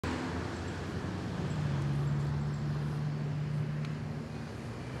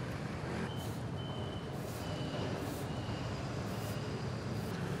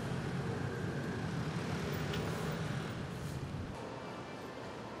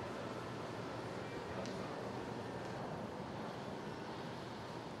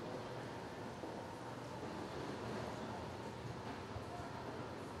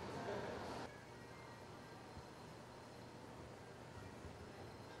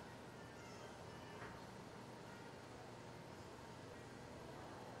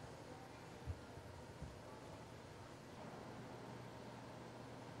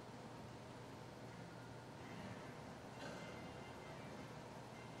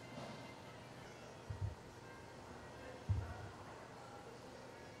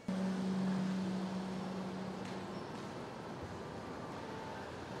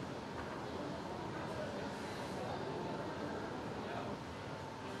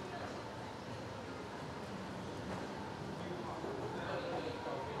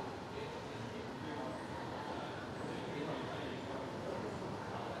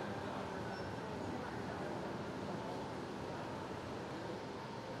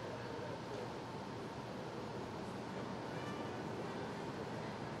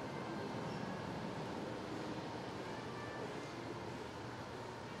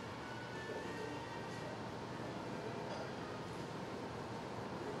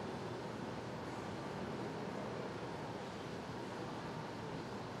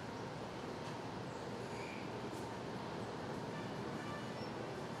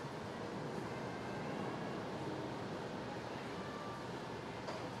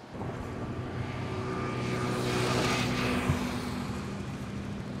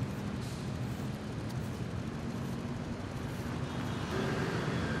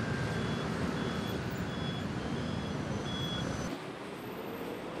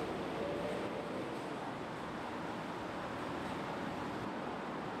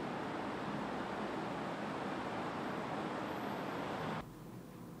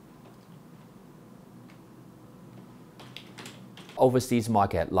overseas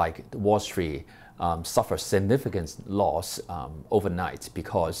market like Wall Street suffer significant loss overnight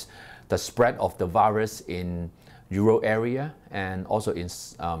because the spread of the virus in Euro area and also in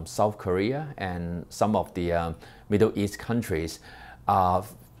South Korea and some of the Middle East countries are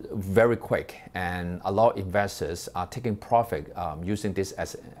very quick, and a lot of investors are taking profit using this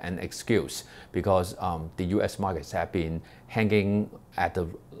as an excuse because the US markets have been hanging at the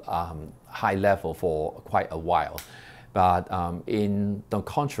high level for quite a while. But in the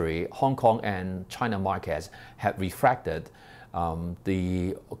contrary, Hong Kong and China markets have reflected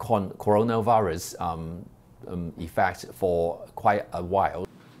the coronavirus effects for quite a while.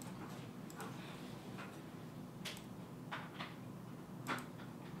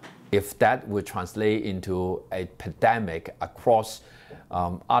 If that would translate into a pandemic across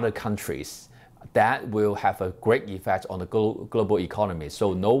other countries, that will have a great effect on the global economy.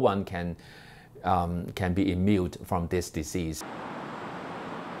 So no one can be immune from this disease.